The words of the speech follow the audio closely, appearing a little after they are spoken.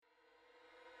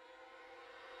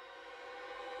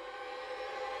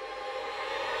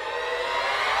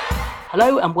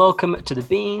Hello and welcome to the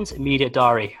Beans Media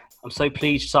Diary. I'm so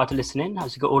pleased you started listening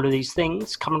as you've got all of these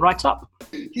things coming right up.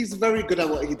 He's very good at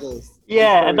what he does.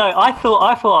 Yeah, no, I thought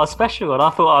I was special and I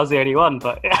thought I was the only one,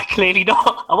 but clearly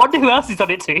not. I wonder who else he's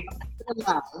done it to.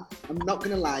 I'm not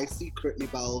going to lie, secretly,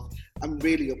 Balve, I'm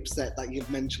really upset that you've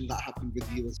mentioned that happened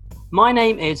with you as well. My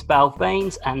name is Balve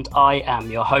and I am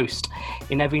your host.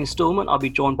 In every instalment, I'll be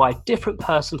joined by a different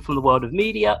person from the world of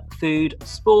media, food,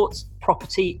 sports,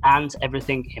 property, and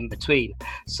everything in between.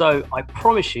 So I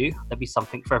promise you there'll be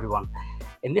something for everyone.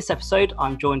 In this episode,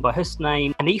 I'm joined by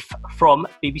Hussnain Hanif from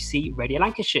BBC Radio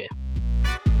Lancashire.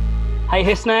 Hey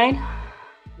Hussnain.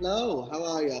 Hello, how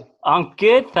are you? I'm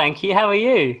good, thank you. How are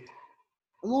you?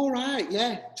 I'm all right,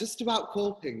 yeah, just about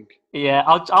coping. Yeah,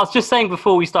 I was just saying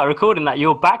before we start recording that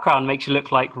your background makes you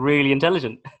look like really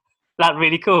intelligent. That's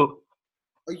really cool.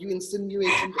 Are you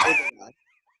insinuating otherwise?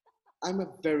 I'm a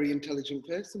very intelligent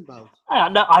person, Balve.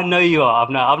 I know you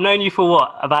are. I've known you for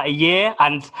what, about a year,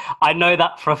 and I know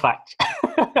that for a fact.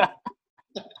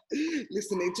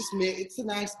 Listen, it's a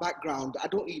nice background. I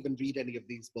don't even read any of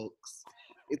these books.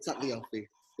 It's at the office.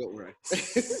 Don't worry.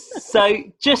 So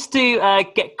just to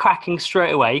get cracking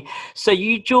straight away, so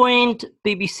you joined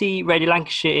BBC Radio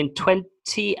Lancashire in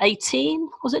 2018?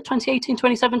 Was it 2018,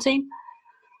 2017?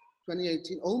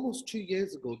 2018, almost 2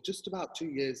 years ago, just about 2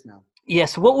 years now.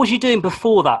 Yes. What was you doing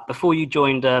before that? Before you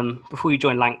joined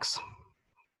Lancs?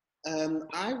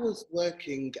 I was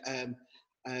working,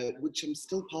 which I'm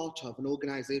still part of, an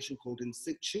organisation called In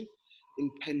Situ in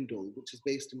Pendle, which is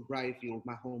based in Briarfield,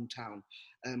 my hometown.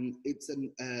 It's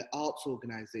an arts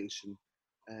organisation.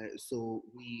 So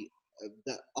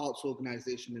the arts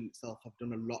organisation in itself have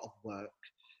done a lot of work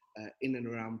in and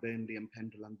around Burnley and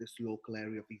Pendle and this local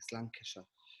area of East Lancashire.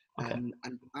 Okay.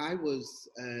 And I was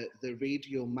the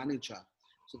radio manager.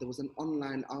 So there was an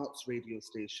online arts radio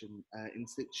station, In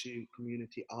Situ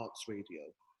Community Arts Radio,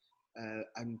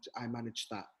 and I managed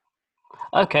that.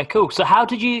 Okay, cool. So how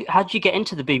did you get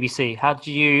into the BBC?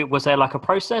 Was there like a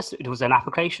process? Was there an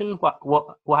application?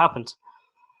 What happened?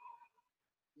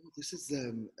 This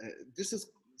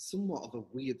is somewhat of a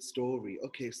weird story.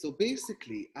 Okay, so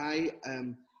basically I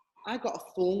got a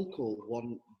phone call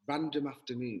one random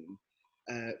afternoon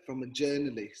from a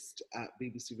journalist at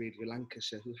BBC Radio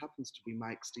Lancashire who happens to be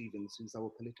Mike Stevens, who's our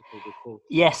political reporter.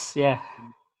 Yes, yeah.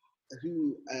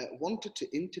 Who wanted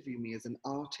to interview me as an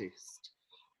artist.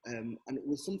 And it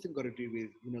was something got to do with,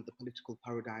 the political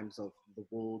paradigms of the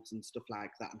wards and stuff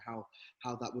like that, and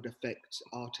how that would affect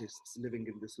artists living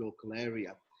in this local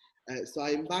area. So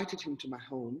I invited him to my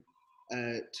home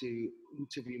to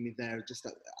interview me there, just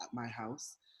at my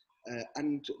house.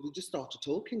 And we just started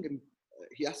talking, and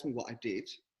he asked me what I did.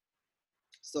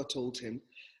 So I told him,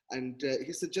 and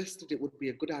he suggested it would be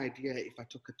a good idea if I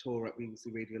took a tour at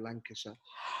BBC Radio Lancashire.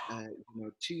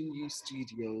 2 new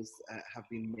studios have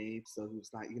been made, so he was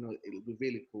like, it'll be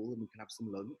really cool and we can have some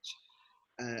lunch.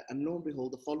 And lo and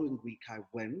behold, the following week I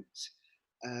went.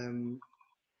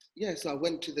 So I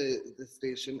went to the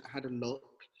station, I had a look,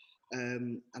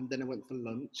 and then I went for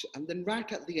lunch. And then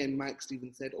right at the end, Mike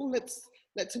Stevens said, "Oh,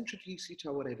 let's introduce you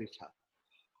to our editor."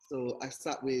 So I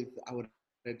sat with our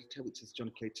editor, which is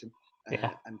John Clayton.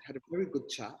 And had a very good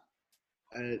chat,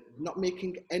 not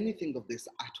making anything of this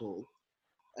at all.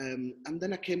 And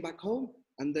then I came back home.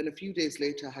 And then a few days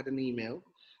later, I had an email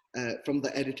from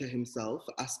the editor himself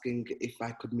asking if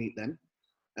I could meet them.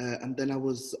 And then I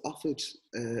was offered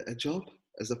a job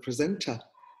as a presenter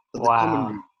for the Common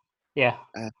Room. Yeah.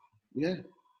 Yeah.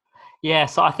 Yeah,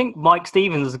 so I think Mike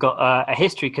Stevens has got a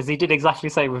history because he did exactly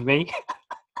the same with me.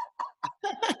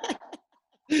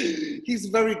 He's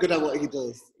very good at what he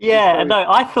does. Yeah, no,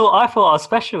 I thought I was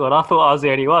special and I thought I was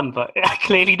the only one, but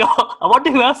clearly not. I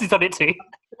wonder who else he's done it to.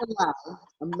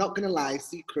 I'm not going to lie,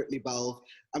 secretly, Balve,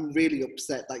 I'm really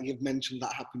upset that you've mentioned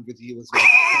that happened with you as well.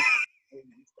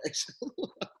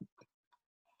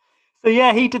 So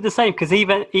yeah, he did the same because he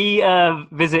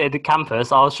visited the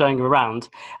campus. I was showing him around,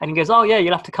 and he goes, "Oh yeah,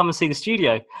 you'll have to come and see the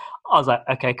studio." I was like,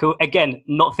 "Okay, cool." Again,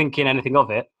 not thinking anything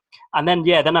of it. And then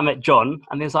then I met John,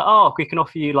 and he was like, "Oh, we can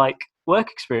offer you like work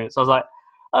experience." I was like,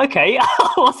 "Okay,"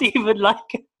 I wasn't even like,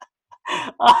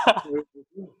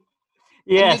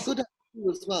 yes. And you're good at it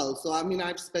as well. So I mean,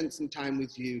 I've spent some time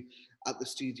with you at the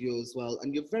studio as well,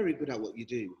 and you're very good at what you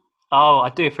do. Oh, I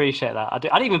do appreciate that. I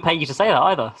didn't even pay you to say that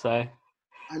either. So.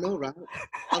 I know, right?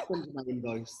 I'll send you my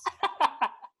invoice.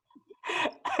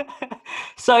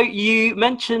 So you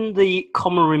mentioned the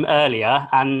Common Room earlier,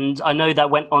 and I know that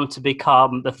went on to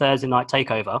become the Thursday Night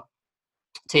Takeover,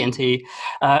 TNT,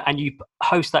 and you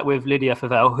host that with Lydia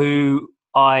Favell, who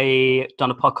I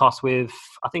done a podcast with,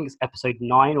 I think it's episode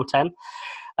 9 or 10.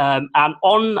 And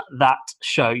on that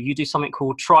show, you do something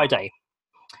called Try Day,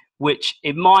 which,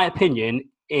 in my opinion,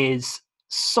 is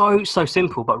so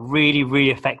simple, but really,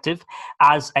 really effective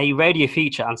as a radio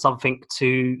feature and something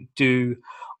to do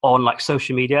on like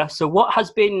social media. So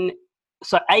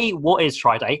A, what is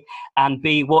Try Day? And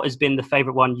B, what has been the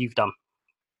favorite one you've done?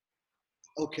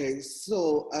 Okay,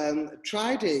 so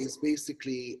Try Day is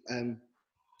basically,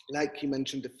 like you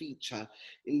mentioned, a feature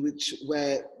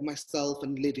where myself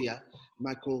and Lydia,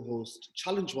 my co-host,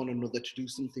 challenge one another to do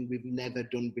something we've never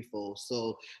done before.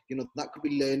 So, that could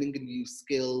be learning a new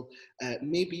skill,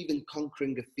 maybe even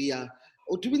conquering a fear,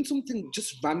 or doing something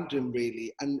just random,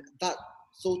 really. And that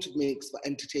sort of makes for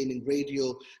entertaining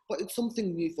radio, but it's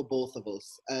something new for both of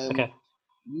us. Okay.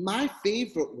 My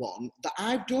favourite one that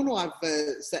I've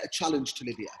set a challenge to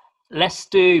Lydia. Let's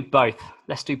do both.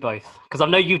 Because I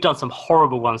know you've done some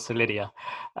horrible ones to Lydia.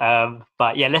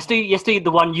 But yeah, let's do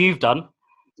the one you've done.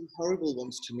 Some horrible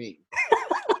ones to me.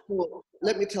 So,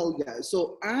 let me tell you.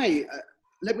 So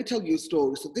let me tell you a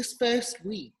story. So this first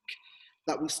week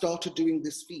that we started doing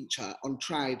this feature on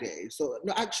Try Day. So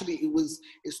no, actually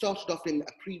it started off in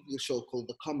a previous show called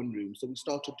The Common Room. So we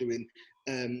started doing,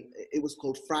 it was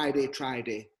called Friday Try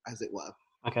Day, as it were.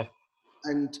 Okay.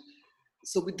 And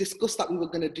so we discussed that we were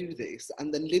going to do this.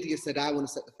 And then Lydia said, I want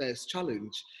to set the first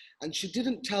challenge. And she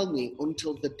didn't tell me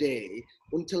until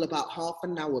about half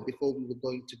an hour before we were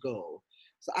going to go.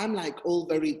 So I'm like all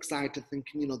very excited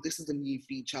thinking, this is a new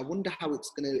feature. I wonder how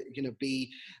it's going to, be,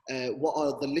 what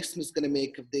are the listeners going to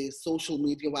make of this social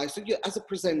media wise? So as a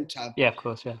presenter, yeah, of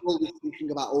course, yeah, always thinking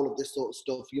about all of this sort of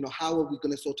stuff, how are we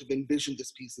going to sort of envision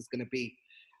this piece is going to be?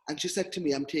 And she said to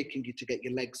me, I'm taking you to get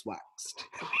your legs waxed.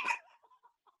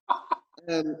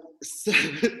 So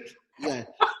yeah,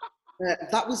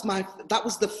 that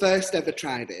was the first ever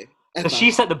Try Day. So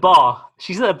she set the bar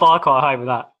quite high with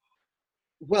that.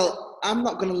 Well, I'm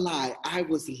not going to lie, I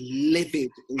was livid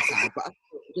inside, but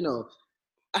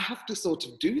I have to sort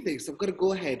of do this. I've got to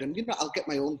go ahead and, I'll get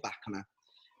my own back on her.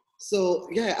 So,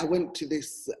 yeah, I went to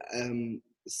this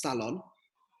salon.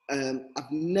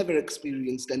 I've never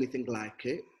experienced anything like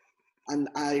it. And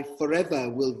I forever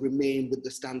will remain with the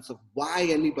stance of why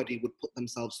anybody would put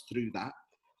themselves through that.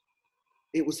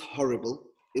 It was horrible.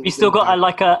 You still got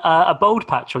a bald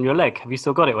patch on your leg? Have you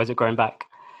still got it, or is it growing back?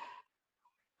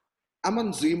 I'm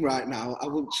on Zoom right now. I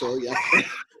won't show you.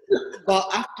 But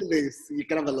after this, you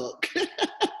can have a look.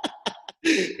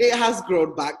 It has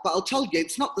grown back, but I'll tell you,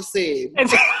 it's not the same.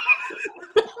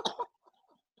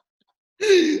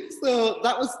 So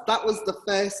that was the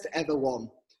first ever one.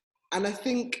 And I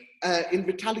think in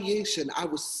retaliation, I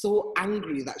was so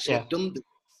angry that she had done this,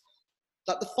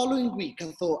 that the following week,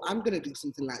 I thought, I'm going to do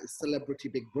something like Celebrity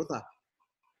Big Brother.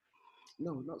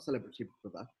 No, not Celebrity Big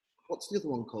Brother. What's the other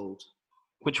one called?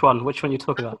 Which one? Which one are you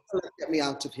talking about? Get me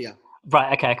out of here.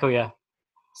 Right, okay, cool, yeah.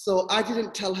 So I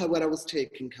didn't tell her where I was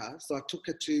taking her. So I took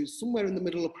her to somewhere in the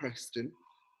middle of Preston,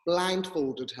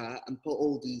 blindfolded her and put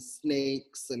all these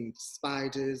snakes and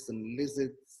spiders and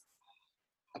lizards.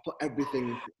 I put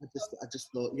everything. I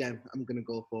just thought, yeah, I'm going to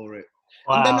go for it.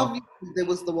 Wow. And then obviously there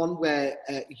was the one where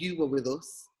you were with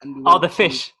us. And the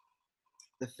fish.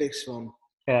 The fish one.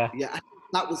 Yeah. Yeah, I think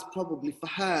that was probably, for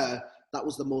her, that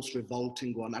was the most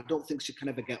revolting one. I don't think she can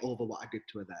ever get over what I did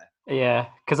to her there. Yeah,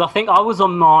 because I think I was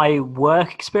on my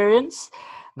work experience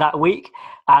that week,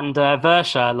 and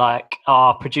Versha, like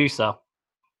our producer,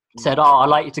 said, I'd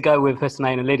like you to go with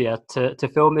Hussnain and Lydia to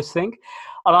film this thing.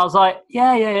 And I was like,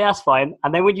 yeah, that's fine.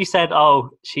 And then when you said,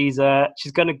 she's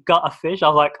going to gut a fish, I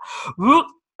was like, whoop,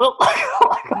 oh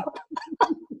my God.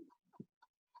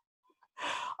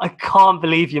 I can't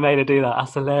believe you made her do that.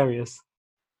 That's hilarious.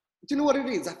 Do you know what it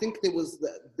is? I think there was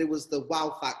the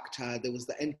wow factor, there was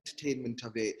the entertainment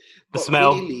of it. The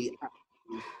smell. Really,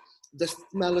 the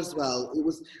smell as well. It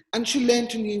was, and she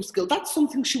learned a new skill. That's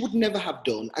something she would never have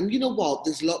done. And you know what?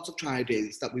 There's lots of Try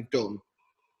Days that we've done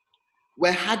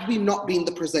where, had we not been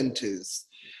the presenters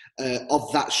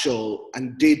of that show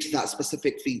and did that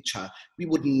specific feature, we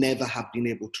would never have been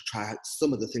able to try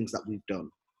some of the things that we've done.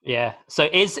 Yeah. So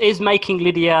is making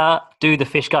Lydia do the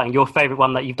fish gutting your favourite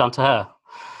one that you've done to her?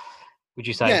 Would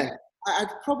you say? Yeah, I'd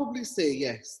probably say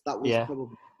yes. That was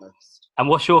probably the first. And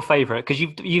what's your favourite? Because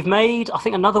you've made, I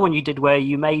think, another one you did where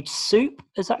you made soup.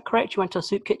 Is that correct? You went to a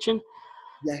soup kitchen?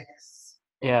 Yes.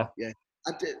 Yeah. Yeah.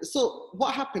 I did. So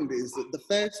what happened is that the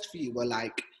first few were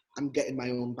like, I'm getting my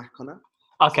own back on her.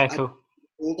 Okay, so cool.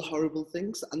 All the horrible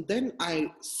things. And then I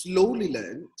slowly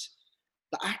learned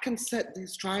that I can set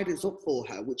these Try Days up for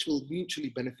her, which will mutually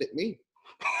benefit me.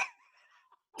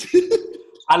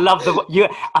 I love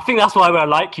I think that's why I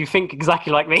like you. Think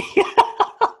exactly like me.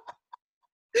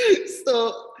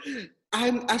 So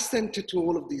I sent her to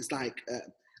all of these, like,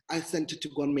 I sent her to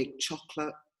go and make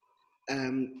chocolate,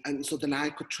 and so then I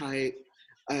could try it.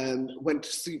 Went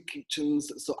to soup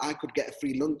kitchens so I could get a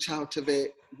free lunch out of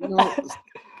it. You know,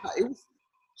 it was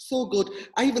so good.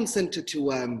 I even sent her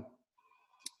to,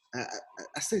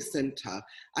 I say sent her,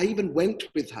 I even went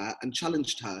with her and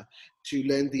challenged her to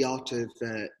learn the art of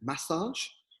massage,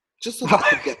 just so that I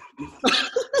could get...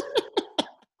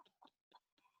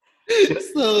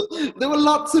 So there were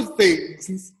lots of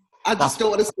things. I just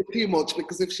don't want to say too much,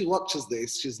 because if she watches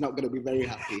this, she's not going to be very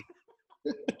happy.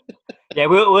 Yeah,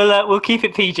 we'll keep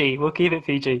it PG. We'll keep it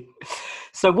PG.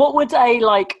 So what would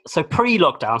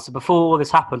pre-lockdown, so before all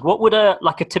this happened, what would a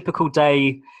typical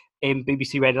day in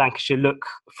BBC Radio Lancashire look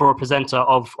for a presenter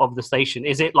of the station?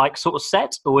 Is it like sort of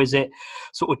set, or is it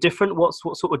sort of different? What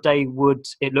sort of day would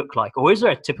it look like? Or is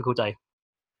there a typical day?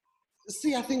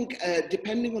 See, I think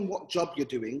depending on what job you're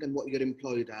doing and what you're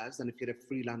employed as, and if you're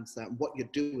a freelancer and what you're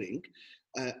doing,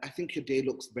 I think your day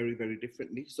looks very, very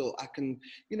differently. So I can,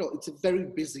 it's a very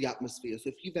busy atmosphere. So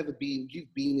if you've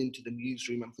been into the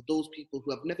newsroom, and for those people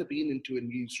who have never been into a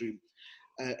newsroom,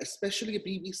 especially a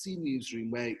BBC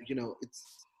newsroom where,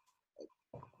 it's,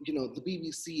 the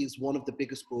BBC is one of the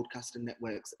biggest broadcasting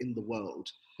networks in the world.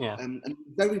 Yeah. And I'm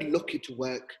very lucky to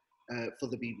work for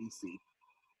the BBC.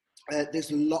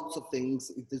 There's lots of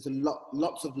things. There's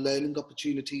lots of learning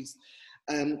opportunities.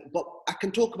 But I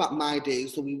can talk about my day.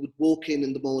 So we would walk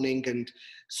in the morning, and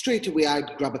straight away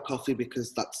I'd grab a coffee,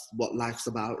 because that's what life's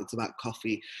about. It's about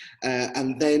coffee.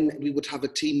 And then we would have a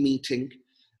team meeting,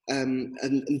 and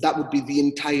that would be the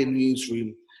entire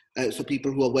newsroom. So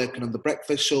people who are working on the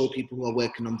breakfast show, people who are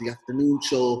working on the afternoon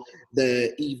show,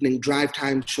 the evening drive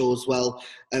time show as well.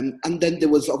 And then there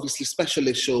was obviously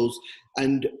specialist shows,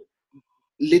 and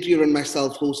Lydia and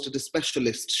myself hosted a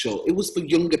specialist show. It was for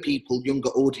younger people, younger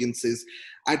audiences.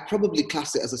 I'd probably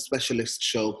class it as a specialist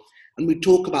show. And we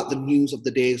talk about the news of the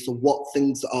day, so what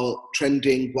things are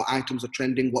trending, what items are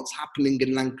trending, what's happening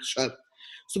in Lancashire.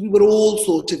 So we were all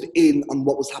sort of in on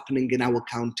what was happening in our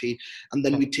county, and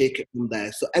then we take it from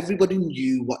there. So everybody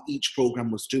knew what each programme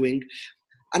was doing.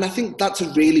 And I think that's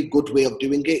a really good way of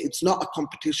doing it. It's not a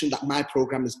competition that my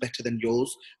programme is better than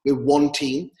yours. We're one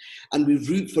team, and we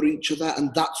root for each other.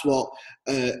 And that's what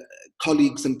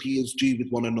colleagues and peers do with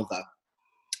one another,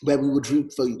 where we would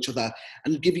root for each other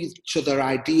and give each other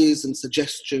ideas and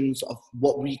suggestions of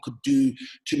what we could do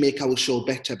to make our show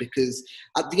better. Because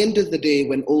at the end of the day,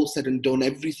 when all's said and done,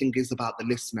 everything is about the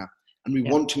listener. And we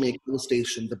want to make our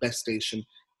station the best station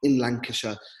in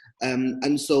Lancashire.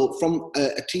 And so from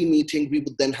a team meeting, we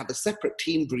would then have a separate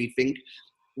team briefing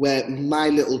where my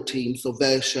little team, so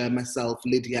Versha, myself,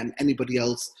 Lydia, and anybody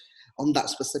else on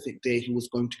that specific day who was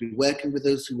going to be working with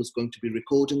us, who was going to be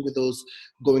recording with us,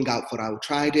 going out for our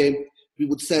try day, we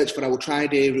would search for our try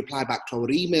day, reply back to our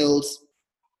emails,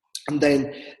 and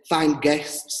then find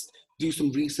guests, do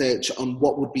some research on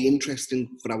what would be interesting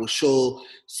for our show,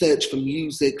 search for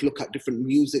music, look at different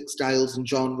music styles and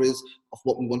genres of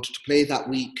what we wanted to play that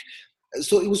week.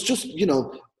 So it was just,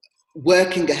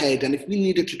 working ahead. And if we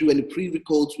needed to do any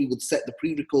pre-records, we would set the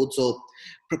pre-records up,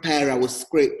 prepare our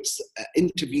scripts,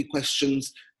 interview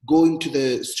questions, go into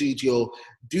the studio,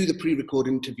 do the pre-record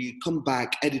interview, come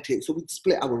back, edit it. So we'd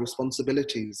split our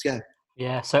responsibilities, yeah.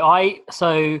 Yeah, so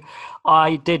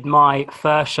I did my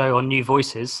first show on New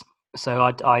Voices. So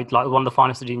I like one of the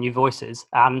finalists to do New Voices,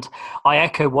 and I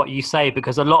echo what you say,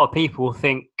 because a lot of people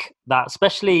think that,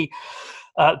 especially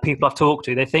people I've talked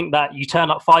to, they think that you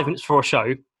turn up 5 minutes for a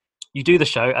show, you do the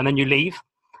show, and then you leave.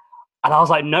 And I was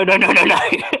like, no.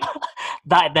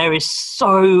 That there is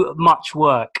so much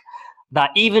work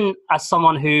that even as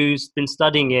someone who's been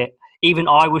studying it, even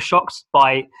I was shocked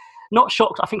by, not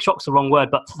shocked, I think shocked's the wrong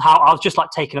word, but how I was just like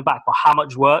taken aback by how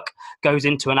much work goes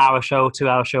into an hour show, 2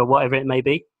 hour show, whatever it may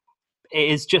be. It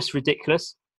is just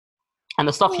ridiculous. And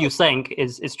the stuff you're saying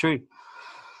is true.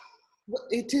 Well,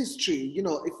 it is true.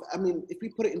 If we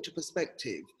put it into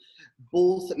perspective,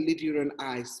 both Lydia and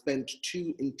I spent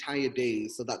 2 entire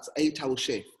days, so that's 8-hour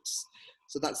shifts.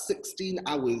 So that's 16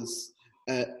 hours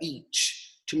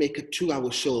each to make a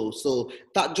 2-hour show. So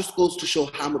that just goes to show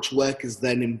how much work is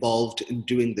then involved in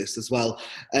doing this as well.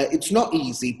 It's not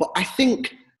easy, but I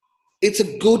think it's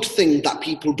a good thing that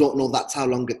people don't know that's how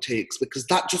long it takes, because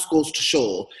that just goes to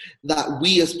show that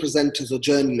we as presenters or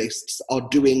journalists are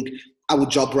doing our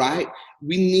job right.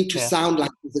 We need to sound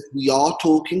like as if we are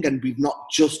talking, and we've not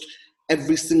just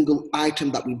every single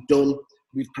item that we've done,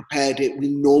 we've prepared it, we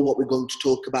know what we're going to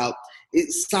talk about.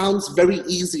 It sounds very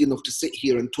easy enough to sit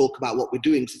here and talk about what we're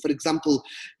doing. So, for example,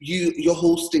 you're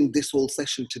hosting this whole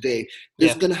session today.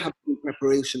 There's going to have to be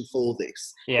preparation for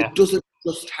this. It doesn't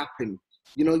just happen.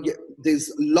 You know,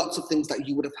 there's lots of things that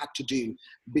you would have had to do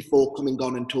before coming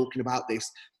on and talking about this.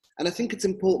 And I think it's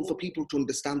important for people to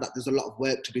understand that there's a lot of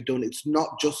work to be done. It's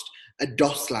not just a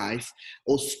DOS life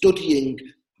or studying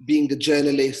being a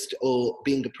journalist or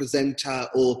being a presenter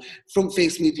or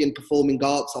front-face media and performing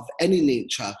arts of any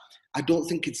nature. I don't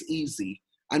think it's easy.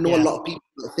 I know a lot of people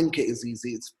that think it is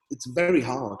easy. It's very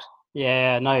hard.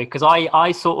 Yeah, no, because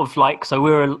I sort of like, so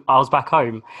I was back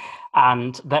home,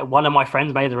 and that one of my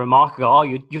friends made the remark, go, "Oh,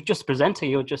 you're just presenting,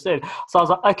 you're just in." So I was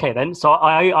like, okay then. So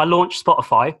I launched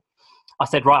Spotify. I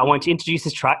said, right, I want to introduce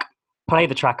this track, play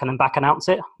the track, and then back announce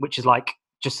it, which is like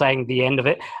just saying the end of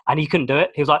it. And he couldn't do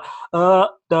it. He was like,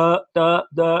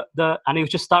 and he was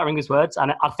just stuttering his words.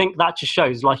 And I think that just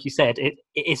shows, like you said,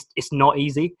 it's not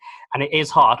easy, and it is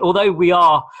hard. Although we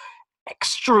are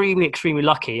extremely, extremely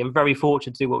lucky and very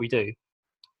fortunate to do what we do,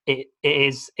 it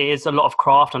is a lot of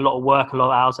craft and a lot of work, a lot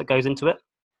of hours that goes into it.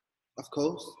 Of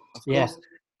course. Yeah.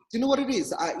 Do you know what it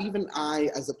is? I,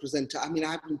 as a presenter, I mean,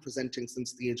 I've been presenting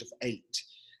since the age of 8,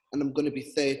 and I'm going to be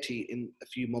 30 in a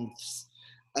few months.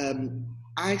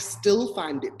 I still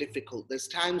find it difficult. There's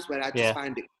times where I just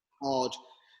find it hard,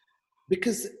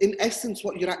 because in essence,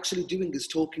 what you're actually doing is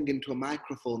talking into a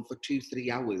microphone for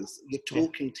 2-3 hours. You're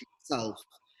talking to yourself.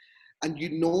 And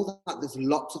you know that there's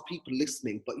lots of people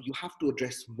listening, but you have to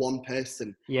address one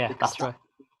person. Yeah, that's right.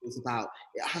 It's about,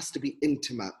 it has to be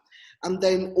intimate. And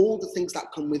then all the things that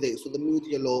come with it. So the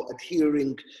media law,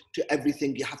 adhering to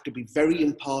everything, you have to be very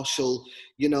impartial,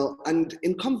 you know, and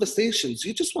in conversations,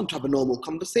 you just want to have a normal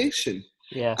conversation.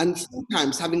 Yeah. And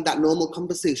sometimes having that normal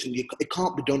conversation, it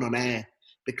can't be done on air,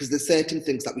 because there's certain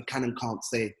things that we can and can't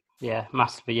say. Yeah,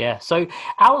 massively, yeah. So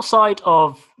outside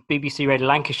of BBC Radio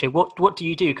Lancashire, what do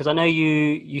you do? Because I know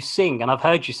you sing, and I've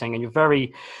heard you sing, and you're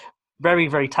very, very,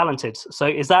 very talented. So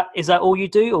is that all you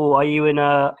do, or are you in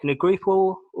a group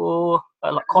or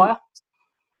like choir?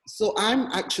 So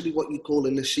I'm actually what you call a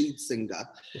Nasheed singer.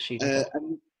 Nasheed, okay.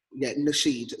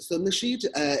 Nasheed. So Nasheed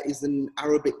is an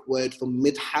Arabic word for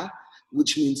midha,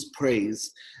 which means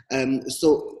praise.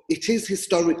 So it is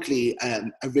historically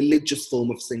a religious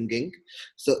form of singing,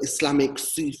 so Islamic,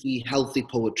 Sufi, healthy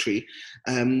poetry.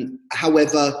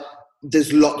 However,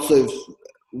 there's lots of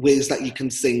ways that you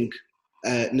can sing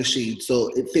Nasheed, so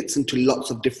it fits into lots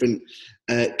of different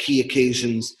key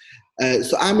occasions.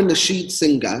 So I'm a Nasheed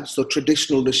singer, so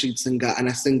traditional Nasheed singer, and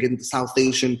I sing in the South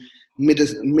Asian,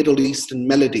 Middle Eastern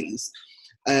melodies.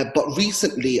 But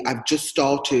recently I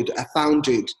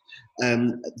founded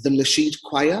the Nasheed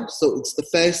Choir. So it's the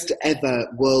first ever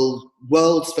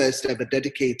world's first ever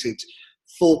dedicated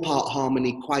 4-part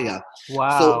harmony choir.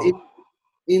 Wow. So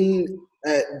in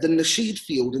the Nasheed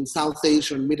field in South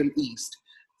Asia and Middle East,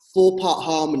 4-part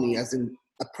harmony, as in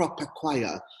a proper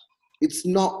choir, it's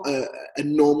not a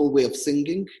normal way of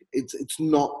singing. It's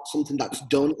not something that's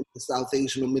done in the South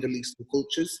Asian or Middle Eastern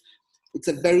cultures. It's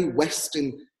a very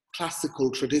Western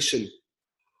classical tradition.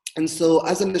 And so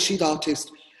as a Nasheed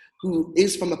artist who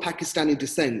is from a Pakistani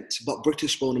descent, but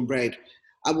British born and bred,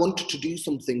 I wanted to do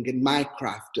something in my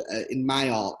craft, in my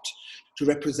art, to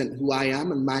represent who I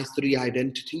am and my 3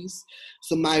 identities.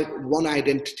 So my one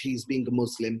identity is being a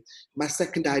Muslim, my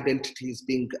second identity is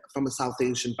being from a South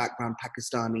Asian background,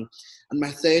 Pakistani, and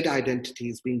my third identity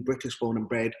is being British born and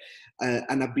bred.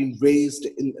 And I've been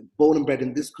born and bred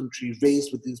in this country,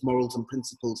 raised with these morals and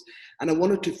principles. And I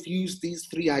wanted to fuse these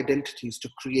 3 identities to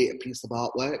create a piece of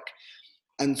artwork.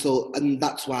 And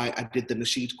that's why I did the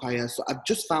Nasheed Choir. So I've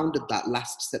just founded that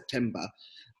last September.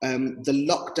 Since the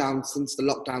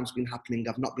lockdown's been happening,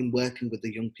 I've not been working with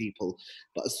the young people.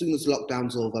 But as soon as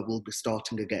lockdown's over, we'll be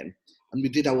starting again. And we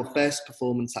did our first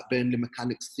performance at Burnley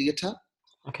Mechanics Theatre.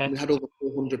 Okay. And we had over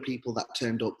 400 people that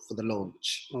turned up for the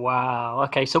launch. Wow.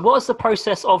 Okay. So what is the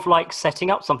process of like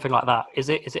setting up something like that? Is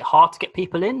it hard to get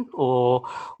people in, or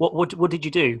what did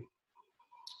you do?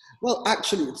 Well,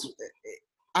 actually,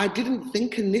 I didn't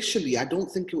think initially. I don't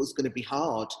think it was going to be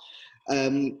hard.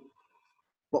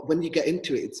 But when you get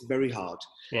into it, it's very hard.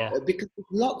 Yeah. Because there's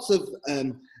lots of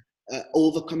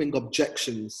overcoming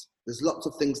objections. There's lots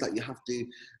of things that you have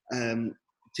to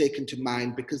take into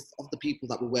mind because of the people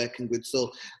that we're working with.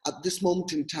 So at this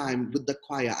moment in time with the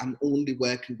choir, I'm only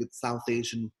working with South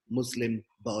Asian Muslim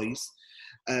boys.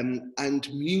 And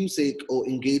music or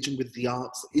engaging with the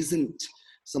arts isn't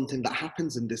something that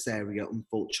happens in this area,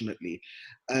 unfortunately,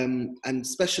 and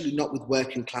especially not with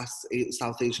working class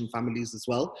South Asian families as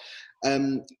well.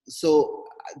 So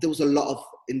there was a lot of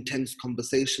intense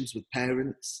conversations with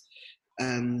parents,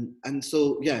 and then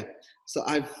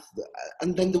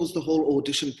there was the whole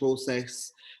audition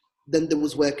process. Then there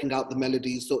was working out the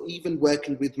melodies. So even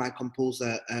working with my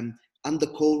composer, and the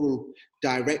choral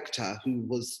director, who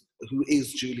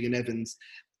is Julian Evans.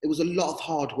 It was a lot of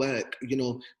hard work,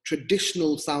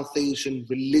 traditional South Asian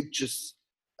religious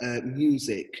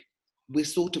music. We're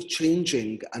sort of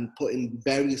changing and putting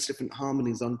various different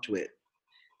harmonies onto it.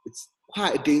 It's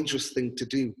quite a dangerous thing to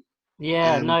do.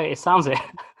 Yeah, no, it sounds it.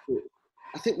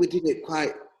 I think we did it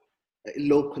quite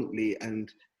eloquently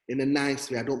and in a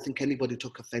nice way. I don't think anybody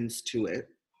took offense to it.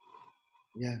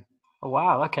 Yeah. Oh,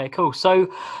 wow. Okay, cool.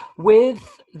 So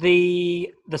with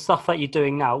the stuff that you're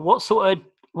doing now, what sort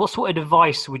of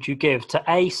advice would you give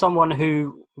to someone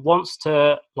who wants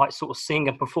to like sort of sing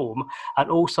and perform, and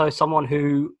also someone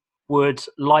who would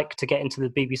like to get into the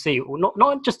BBC, or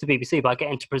not just the BBC, but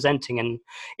get into presenting and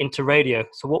into radio?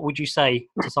 So what would you say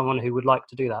to someone who would like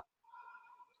to do that?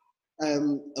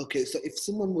 Okay, so if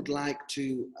someone would like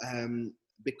to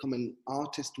become an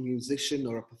artist, musician,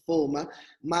 or a performer,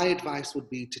 my advice would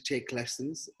be to take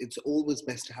lessons. It's always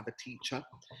best to have a teacher.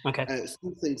 Okay.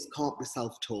 Some things can't be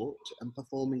self-taught, and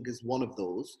performing is one of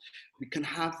those. We can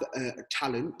have a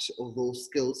talent or those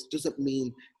skills. Doesn't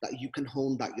mean that you can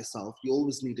hone that yourself. You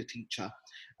always need a teacher.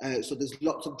 So there's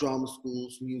lots of drama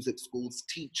schools, music schools,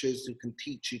 teachers who can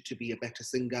teach you to be a better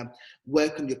singer,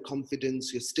 work on your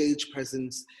confidence, your stage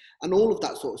presence, and all of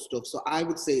that sort of stuff. So I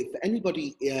would say if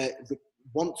anybody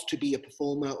wants to be a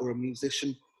performer or a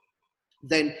musician,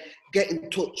 then get in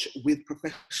touch with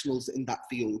professionals in that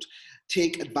field.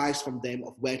 Take advice from them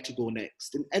of where to go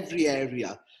next. In every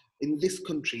area in this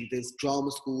country, there's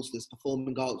drama schools, there's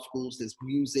performing arts schools, there's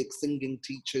music, singing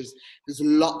teachers. There's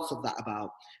lots of that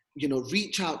about.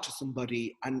 Reach out to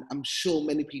somebody, and I'm sure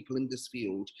many people in this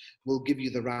field will give you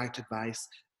the right advice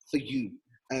for you.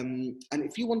 And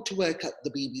if you want to work at the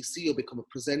BBC or become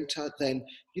a presenter, then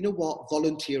you know what?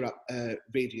 Volunteer at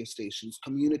radio stations,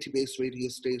 community-based radio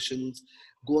stations.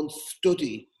 Go and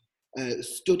study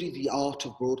the art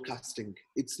of broadcasting.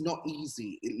 It's not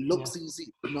easy. It looks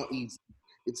easy, but not easy.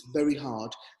 It's very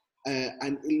hard.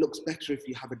 And it looks better if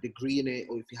you have a degree in it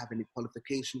or if you have any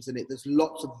qualifications in it. There's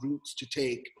lots of routes to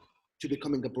take to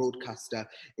becoming a broadcaster.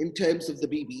 In terms of the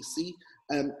BBC,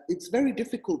 it's very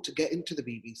difficult to get into the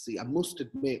BBC, I must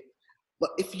admit. But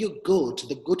if you're good,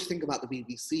 the good thing about the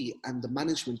BBC and the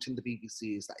management in the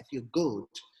BBC is that if you're good,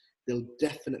 they'll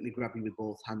definitely grab you with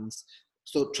both hands.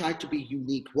 So try to be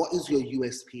unique. What is your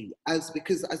USP?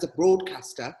 Because as a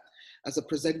broadcaster, as a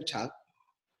presenter,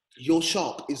 your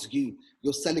shop is you.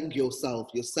 You're selling yourself,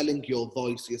 you're selling your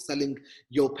voice, you're selling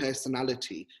your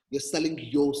personality, you're selling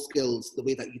your skills, the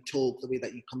way that you talk, the way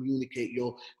that you communicate,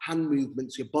 your hand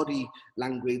movements, your body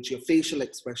language, your facial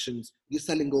expressions, you're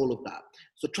selling all of that.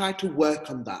 So try to work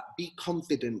on that. Be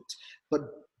confident, but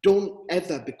don't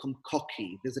ever become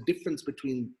cocky. There's a difference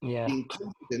between being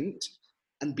confident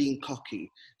and being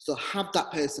cocky. So have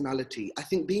that personality. I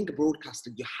think being a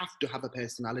broadcaster, you have to have a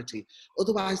personality.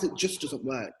 Otherwise, it just doesn't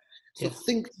work. So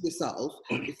think to yourself,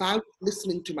 if I was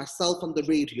listening to myself on the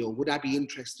radio, would I be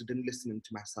interested in listening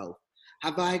to myself?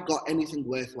 Have I got anything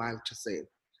worthwhile to say?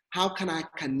 How can I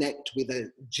connect with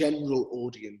a general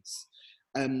audience?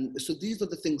 So these are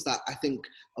the things that I think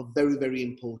are very, very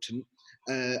important.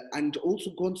 And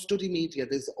also go and study media.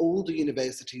 There's all the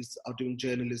universities are doing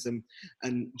journalism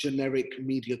and generic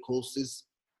media courses.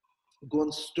 Go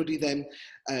and study them,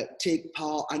 take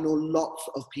part. I know lots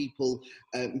of people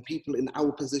in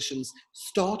our positions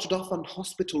started off on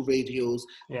hospital radios,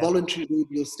 voluntary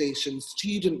radio stations,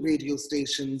 student radio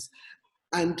stations,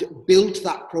 and build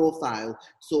that profile.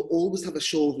 So always have a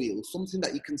show reel, something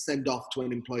that you can send off to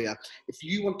an employer. If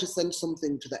you want to send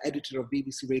something to the editor of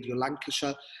BBC Radio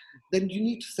Lancashire, then you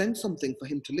need to send something for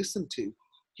him to listen to.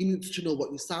 He needs to know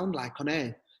what you sound like on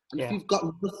air. And if you've got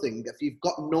nothing, if you've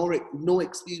got no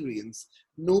experience,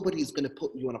 nobody's going to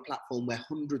put you on a platform where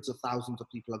hundreds of thousands of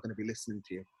people are going to be listening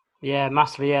to you. Yeah,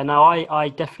 massively. Yeah, no, I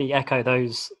definitely echo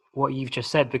what you've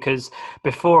just said, because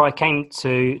before I came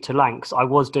to Lancs, I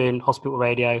was doing hospital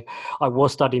radio, I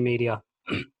was studying media.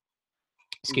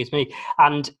 Excuse me.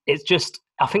 And it's just,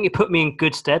 I think it put me in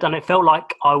good stead, and it felt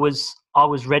like I was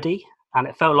ready, and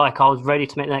it felt like I was ready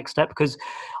to make the next step, because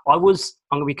I'm going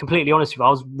to be completely honest with you,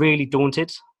 I was really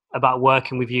daunted about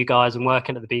working with you guys and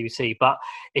working at the BBC, but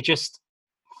it just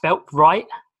felt right,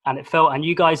 and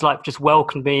you guys like just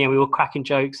welcomed me, and we were cracking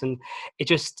jokes, and it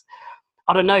just,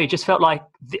 I don't know, it just felt like,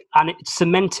 and it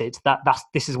cemented that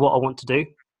this is what I want to do,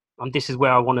 and this is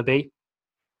where I want to be.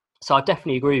 So I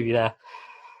definitely agree with you there.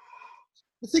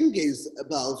 The thing is,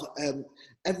 Balve,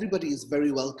 everybody is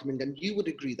very welcoming, and you would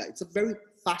agree that it's a very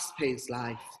fast-paced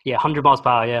life. Yeah, 100 miles per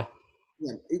hour, yeah.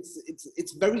 Yeah,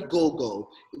 it's very go-go.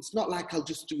 It's not like I'll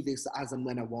just do this as and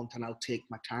when I want and I'll take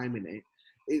my time in it.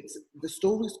 It's the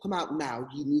stories come out now.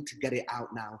 You need to get it out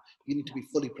now. You need to be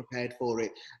fully prepared for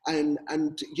it. And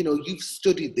you know, you've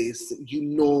studied this. You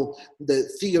know the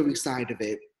theory side of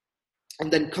it.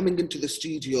 And then coming into the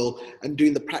studio and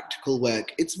doing the practical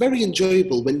work, it's very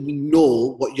enjoyable when you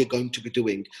know what you're going to be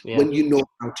doing, when you know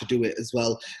how to do it as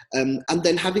well. And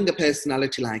then having a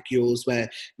personality like yours where,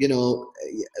 you know,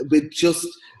 with just,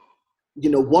 you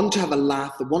know, want to have a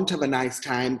laugh, want to have a nice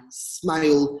time,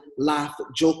 smile, laugh,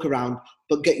 joke around,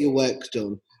 but get your work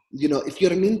done. You know, if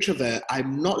you're an introvert,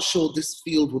 I'm not sure this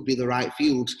field would be the right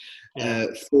field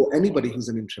for anybody who's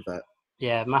an introvert.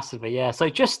 Yeah, massively. Yeah. So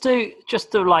just to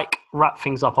like wrap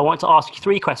things up, I want to ask you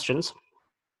 3 questions.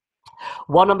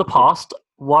 One on the past,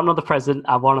 one on the present,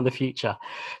 and one on the future.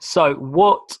 So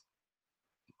what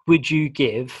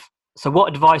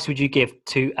advice would you give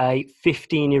to a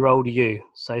 15-year-old you?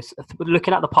 So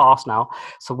looking at the past now,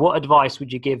 so what advice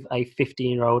would you give a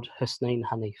 15-year-old Hussnain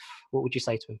Hanif? What would you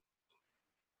say to him?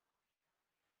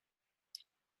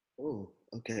 Oh,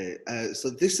 okay.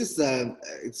 So this is,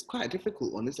 it's quite a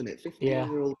difficult one, isn't it?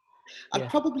 15-year-old. I'd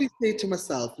probably say to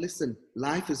myself, listen,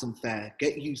 life is unfair.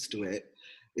 Get used to it.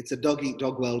 It's a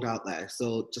dog-eat-dog world out there.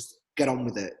 So just get on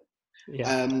with it.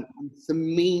 Yeah. For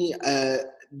me,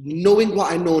 knowing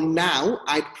what I know now,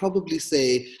 I'd probably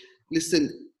say,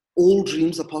 listen, all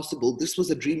dreams are possible. This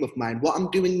was a dream of mine. What I'm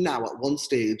doing now at one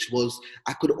stage was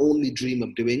I could only dream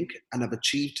of doing, and I've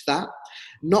achieved that.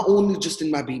 Not only just in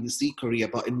my BBC career,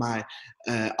 but in my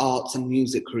arts and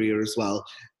music career as well.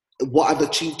 What I've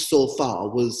achieved so far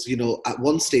was, you know, at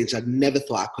one stage I never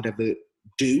thought I could ever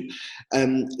do.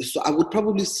 So I would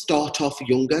probably start off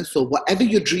younger. So whatever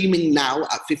you're dreaming now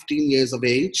at 15 years of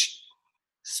age,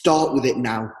 start with it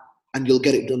now, and you'll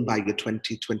get it done by your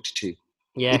 2022.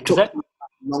 Yeah, it took a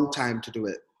long time to do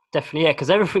it. Definitely, yeah, because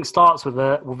everything starts with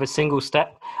a single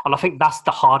step, and I think that's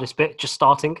the hardest bit, just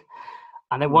starting.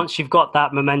 And then once you've got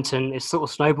that momentum, it sort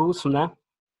of snowballs from there.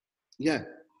 Yeah,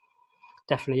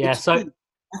 definitely. Yeah. So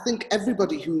I think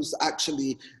everybody who's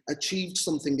actually achieved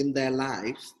something in their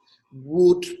life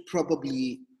would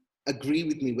probably agree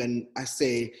with me when I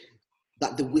say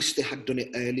that they wish they had done it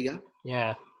earlier.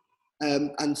 Yeah.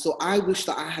 And so I wish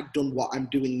that I had done what I'm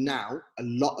doing now a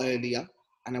lot earlier,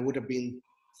 and I would have been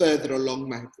further along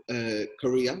my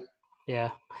career.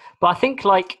 Yeah, but I think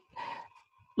like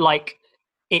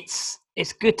it's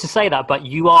good to say that, but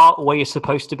you are where you're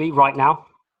supposed to be right now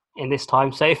in this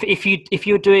time. So if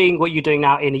you're doing what you're doing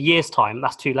now in a year's time,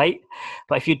 that's too late.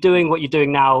 But if you're doing what you're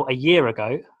doing now a year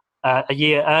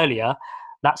earlier,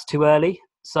 that's too early.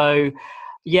 So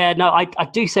yeah, no, I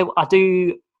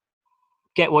do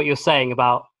get what you're saying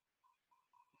about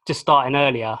just starting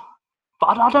earlier.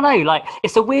 But I don't know, like,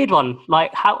 it's a weird one.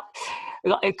 Like, how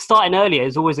starting earlier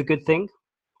is always a good thing,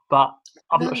 but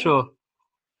I'm not sure.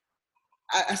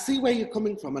 I see where you're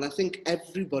coming from, and I think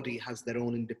everybody has their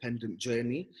own independent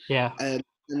journey. Yeah. And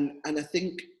I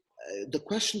think the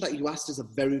question that you asked is a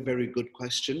very, very good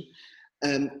question,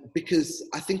 because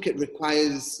I think it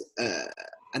requires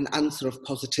an answer of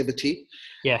positivity.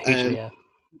 Yeah, hugely, yeah.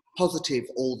 Positive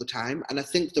all the time. And I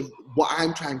think what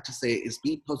I'm trying to say is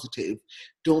be positive.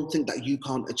 Don't think that you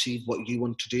can't achieve what you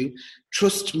want to do.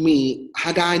 Trust me,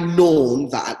 had I known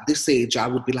that at this age I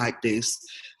would be like this,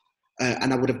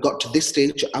 and I would have got to this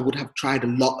stage, I would have tried a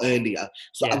lot earlier.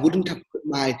 So I wouldn't have put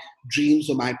my dreams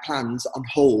or my plans on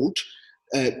hold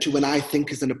to when I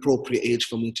think is an appropriate age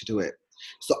for me to do it.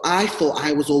 So I thought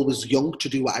I was always young to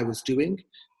do what I was doing,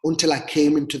 until I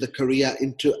came into the career,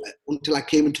 until I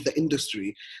came into the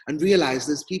industry and realized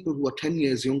there's people who are 10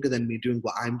 years younger than me doing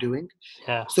what I'm doing.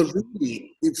 Yeah. So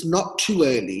really, it's not too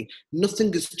early.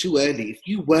 Nothing is too early. If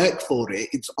you work for it,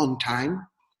 it's on time.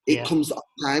 It comes on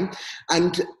time.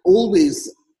 And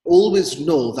always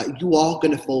know that you are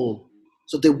going to fall.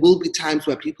 So there will be times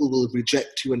where people will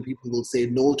reject you and people will say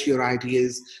no to your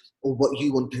ideas or what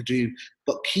you want to do,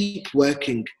 but keep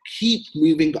working, keep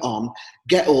moving on,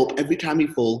 get up. Every time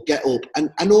you fall, get up. And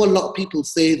I know a lot of people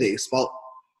say this, but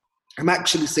I'm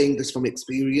actually saying this from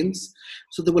experience.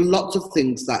 So there were lots of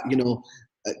things that,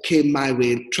 came my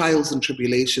way, trials and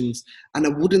tribulations. And I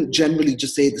wouldn't generally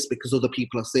just say this because other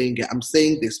people are saying it. I'm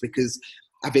saying this because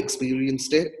I've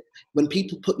experienced it. When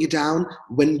people put you down,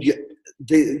 when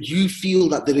you feel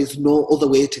that there is no other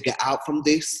way to get out from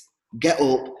this, get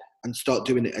up and start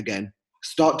doing it again.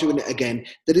 Start doing it again.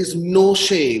 There is no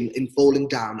shame in falling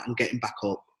down and getting back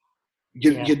up.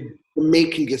 You're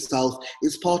making yourself,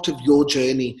 it's part of your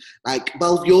journey. Like,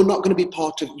 well, you're not going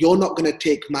to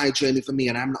take my journey for me,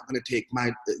 and I'm not going to take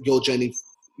your journey,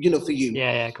 for you. Yeah,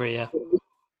 I agree, yeah.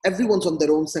 Everyone's on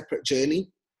their own separate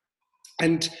journey.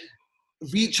 And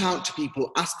reach out to people,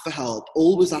 ask for help,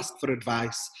 always ask for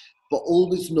advice. but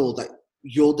always know that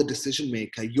you're the decision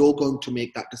maker. You're going to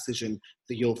make that decision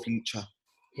for your future.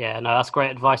 Yeah, no, that's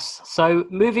great advice. So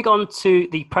moving on to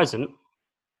the present,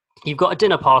 you've got a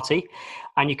dinner party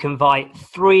and you can invite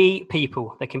 3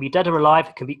 people. They can be dead or alive.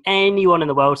 It can be anyone in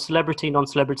the world, celebrity,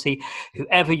 non-celebrity,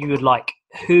 whoever you would like.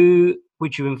 Who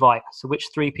would you invite? So which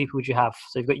 3 people would you have?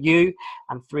 So you've got you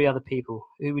and 3 other people.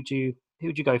 Who would you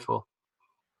go for?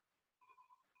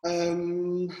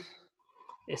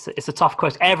 It's a tough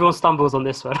question. Everyone stumbles on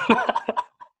this one.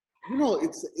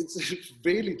 It's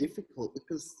really difficult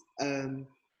because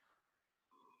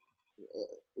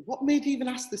what made you even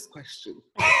ask this question?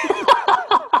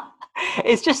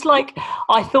 It's just like,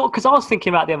 I thought, because I was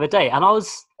thinking about it the other day, and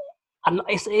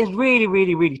it's really,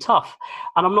 really, really tough,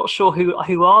 and I'm not sure who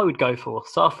I would go for.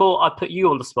 So I thought I'd put you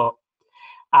on the spot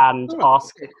and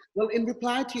ask. Okay. Well, in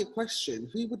reply to your question,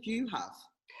 who would you have?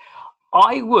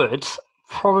 I would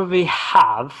probably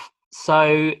have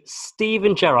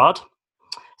Steven Gerrard.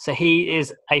 So he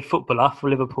is a footballer for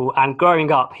Liverpool, and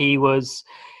growing up,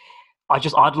 I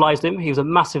just idolised him. He was a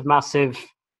massive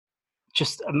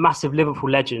Liverpool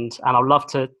legend, and I'd love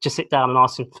to just sit down and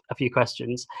ask him a few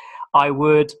questions. I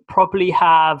would probably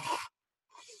have.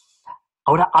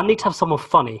 I need to have someone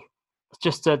funny,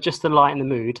 just to lighten the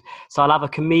mood. So I'll have a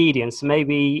comedian. So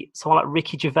maybe someone like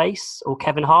Ricky Gervais or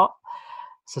Kevin Hart.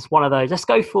 So it's one of those. Let's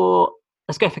go for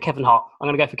Kevin Hart. I'm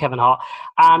going to go for Kevin Hart,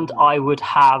 and I would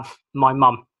have my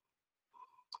mum.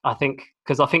 I think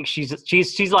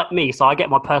she's like me, so I get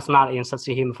my personality and sense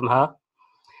of humour from her.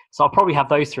 So I'll probably have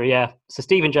those 3, yeah. So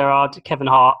Steven Gerrard, Kevin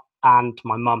Hart, and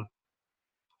my mum.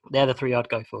 They're the 3 I'd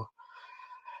go for.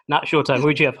 Now it's your turn. Who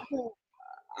would you have?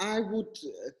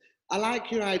 I like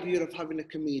your idea of having a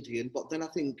comedian, but then I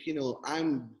think,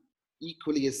 I'm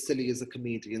equally as silly as a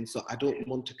comedian, so I don't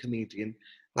want a comedian.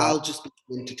 Right. I'll just be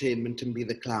the entertainment and be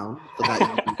the clown for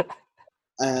that.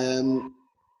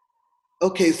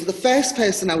 Okay, so the first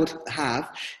person I would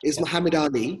have is Muhammad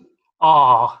Ali.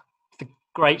 Oh,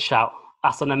 great shout.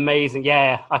 That's an amazing,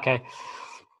 yeah, okay.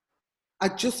 I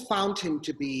just found him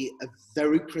to be a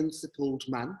very principled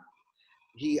man.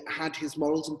 He had his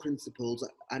morals and principles,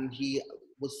 and he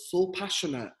was so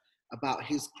passionate about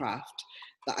his craft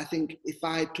that I think if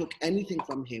I took anything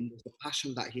from him was the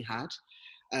passion that he had.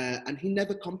 And he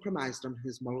never compromised on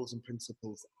his morals and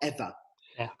principles, ever.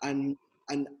 Yeah. And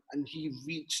he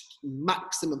reached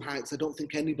maximum heights. I don't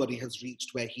think anybody has reached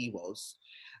where he was.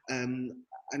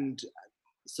 And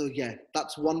so, yeah,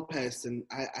 that's one person.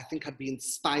 I think I'd be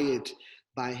inspired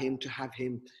by him to have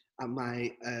him at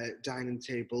my dining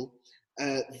table.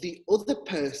 The other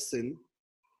person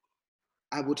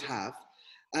I would have,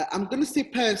 I'm going to say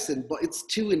person, but it's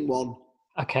 2 in 1.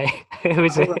 Okay, who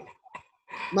is it?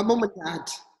 My mum and dad.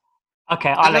 Okay,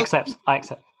 I accept.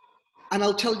 And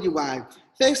I'll tell you why.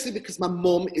 Firstly, because my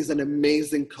mum is an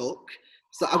amazing cook,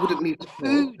 so I wouldn't need to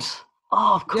food.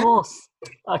 Oh, of course.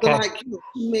 Yeah. Okay. So,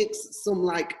 she makes some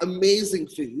amazing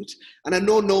food, and I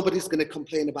know nobody's going to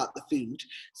complain about the food.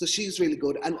 So she's really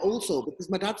good, and also because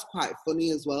my dad's quite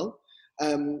funny as well.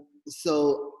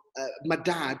 My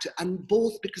dad, and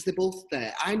because they're both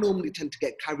there, I normally tend to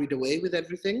get carried away with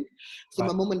everything. So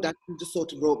my mum and dad can just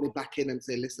sort of rope me back in and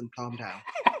say, "Listen, calm down.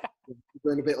 You're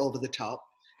going a bit over the top."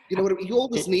 You know what I mean? You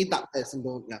always need that person,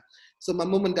 don't you? So my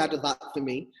mum and dad are that for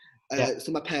me.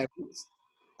 So my parents.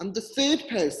 And the third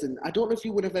person, I don't know if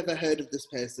you would have ever heard of this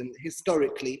person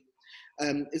historically,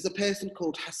 is a person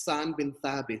called Hussnain bin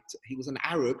Thabit. He was an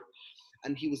Arab,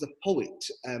 and he was a poet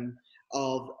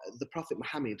of the Prophet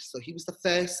Muhammad. So he was the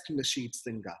first Nasheed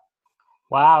singer.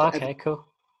 Wow, okay, cool.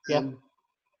 Yeah.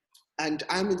 And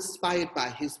I'm inspired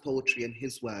by his poetry and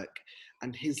his work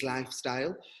and his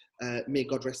lifestyle. May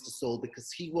God rest his soul,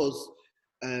 because he was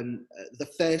the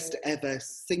first ever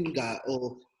singer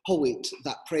or poet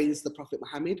that praised the Prophet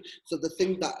Muhammad. So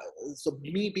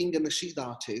me being a Nasheed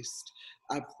artist,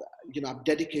 I've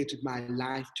dedicated my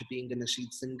life to being a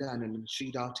Nasheed singer and a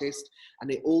Nasheed artist, and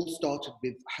it all started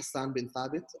with Hussnain bin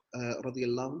Thabit,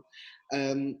 radiallahu.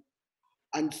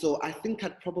 And so I think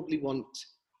I'd probably want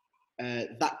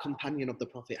that companion of the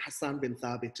Prophet, Hussnain bin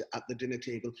Thabit, at the dinner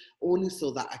table, only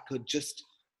so that I could just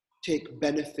take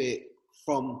benefit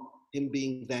from him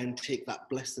being there and take that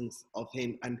blessings of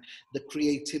him and the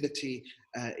creativity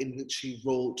in which he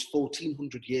wrote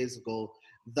 1400 years ago,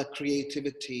 the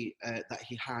creativity that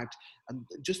he had, and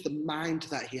just the mind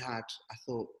that he had. I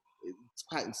thought it's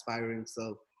quite inspiring.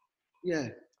 So, yeah.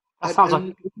 That sounds like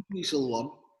a usual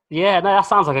one. Yeah, no, that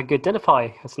sounds like a good dinner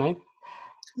party, Hussnain.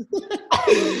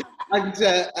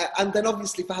 And then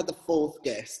obviously if I had the 4th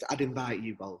guest, I'd invite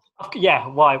you both. Yeah,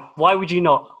 why? Why would you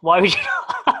not? Why would you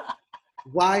not?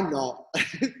 Why not?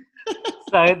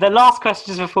 So the last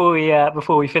questions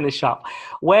before we finish up.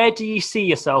 Where do you see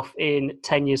yourself in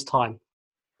 10 years' time?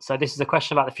 So this is a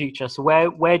question about the future. So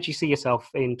where do you see yourself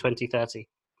in 2030?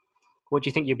 What do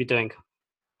you think you'll be doing?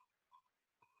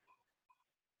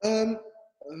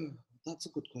 That's a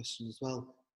good question as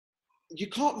well. You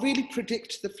can't really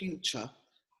predict the future.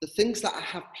 The things that I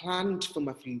have planned for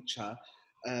my future,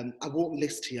 I won't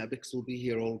list here because we'll be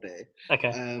here all day.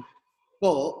 Okay.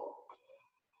 But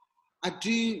I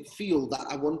do feel that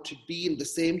I want to be in the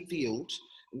same field,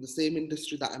 in the same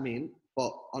industry that I'm in,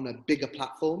 but on a bigger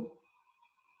platform.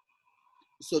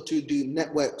 So to do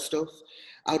network stuff,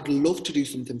 I'd love to do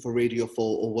something for Radio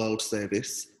 4 or World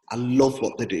Service. I love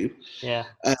what they do. Yeah.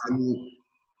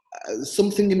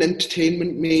 Something in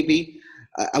entertainment, maybe.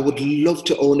 I would love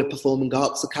to own a performing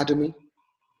arts academy.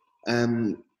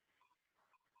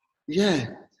 Yeah,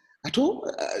 I don't.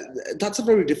 That's a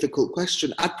very difficult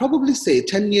question. I'd probably say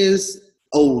 10 years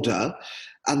older,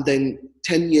 and then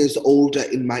 10 years older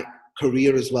in my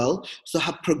career as well. So I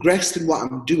have progressed in what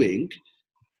I'm doing,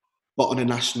 but on a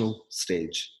national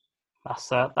stage.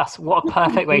 That's what a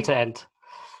perfect way to end.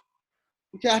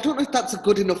 Yeah, I don't know if that's a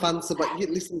good enough answer, but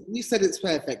listen, you said it's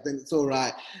perfect, then it's all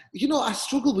right. You know, I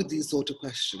struggle with these sort of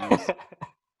questions.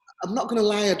 I'm not going to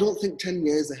lie, I don't think 10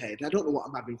 years ahead. I don't know what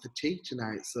I'm having for tea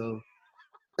tonight, so...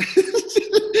 Do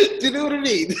you know what I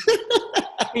mean?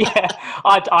 Yeah,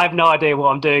 I have no idea what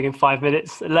I'm doing in 5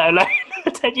 minutes, let alone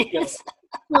 10 years.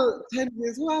 Well, 10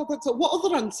 years, wow. What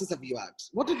other answers have you had?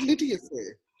 What did Lydia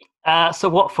say? So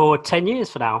what, for 10 years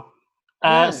for now?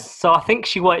 Yeah. So I think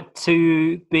she wanted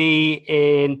to be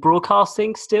in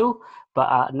broadcasting still, but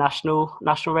at a national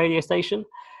radio station.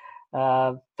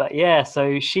 But yeah,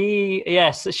 so she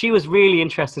was really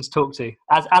interesting to talk to,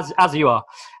 as you are.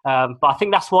 But I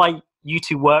think that's why you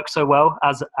two work so well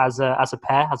as a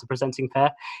pair, as a presenting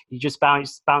pair. You just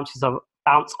bounce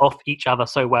off each other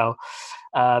so well.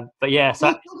 But yeah,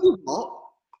 so what?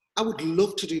 I would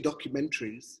love to do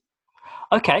documentaries.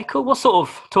 Okay, cool. What sort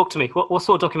of, talk to me? What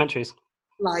sort of documentaries?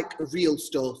 Like real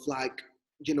stuff, like,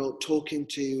 you know, talking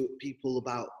to people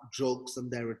about drugs and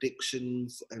their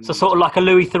addictions. And so sort of like a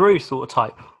Louis Theroux sort of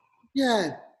type?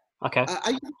 Yeah. Okay.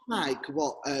 I like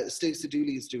what Stacey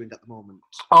Dooley is doing at the moment.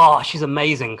 Oh, she's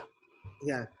amazing.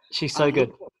 Yeah. She's so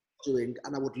good. What she's doing,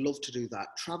 and I would love to do that.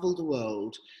 Travel the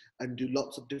world and do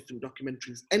lots of different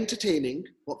documentaries. Entertaining,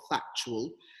 but factual,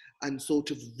 and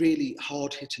sort of really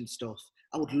hard-hitting stuff.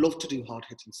 I would love to do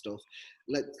hard-hitting stuff.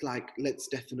 Let's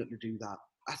definitely do that.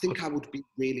 I think I would be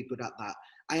really good at that.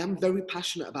 I am very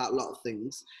passionate about a lot of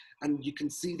things, and you can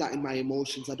see that in my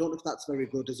emotions. I don't know if that's very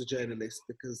good as a journalist,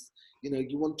 because, you know,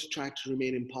 you want to try to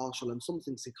remain impartial, and some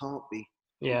things you can't be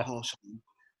impartial.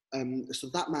 So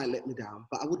that might let me down,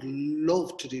 but I would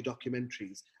love to do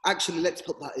documentaries. Actually, let's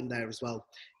put that in there as well.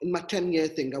 In my 10-year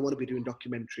thing, I want to be doing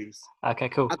documentaries. Okay,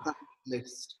 cool. Add that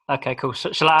list. Okay, cool.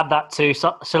 Shall I add that too?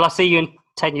 Shall I see you in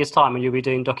 10 years' time when you'll be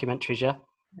doing documentaries, yeah?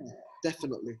 Yeah,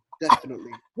 definitely.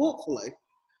 Hopefully.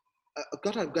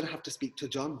 God, I'm going to have to speak to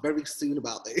John very soon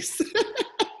about this.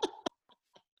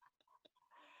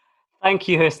 Thank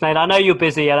you, Hussnain. I know you're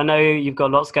busy and I know you've got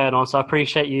lots going on, so I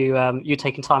appreciate you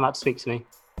taking time out to speak to me.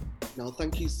 No,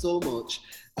 thank you so much.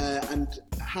 And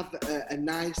have a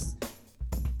nice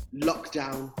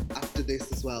lockdown after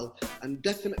this as well. And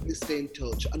definitely stay in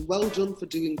touch. And well done for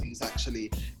doing these,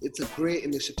 actually. It's a great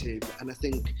initiative, and I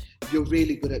think you're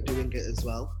really good at doing it as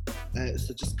well.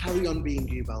 So just carry on being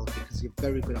you, Balve, because you're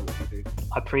very good at what you do.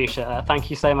 I appreciate that. Thank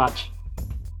you so much.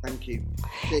 Thank you.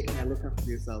 Take care. Look after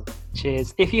yourself.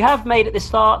 Cheers. If you have made it this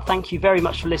far, thank you very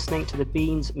much for listening to the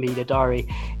Beans Media Diary.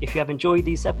 If you have enjoyed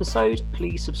these episodes,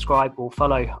 please subscribe or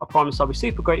follow. I promise I'll be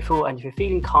super grateful, and if you're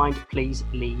feeling kind, please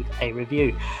leave a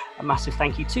review. A massive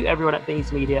thank you to everyone at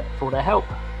Beans Media for their help.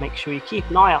 Make sure you keep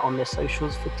an eye out on their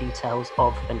socials for details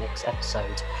of the next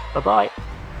episode. Bye-bye.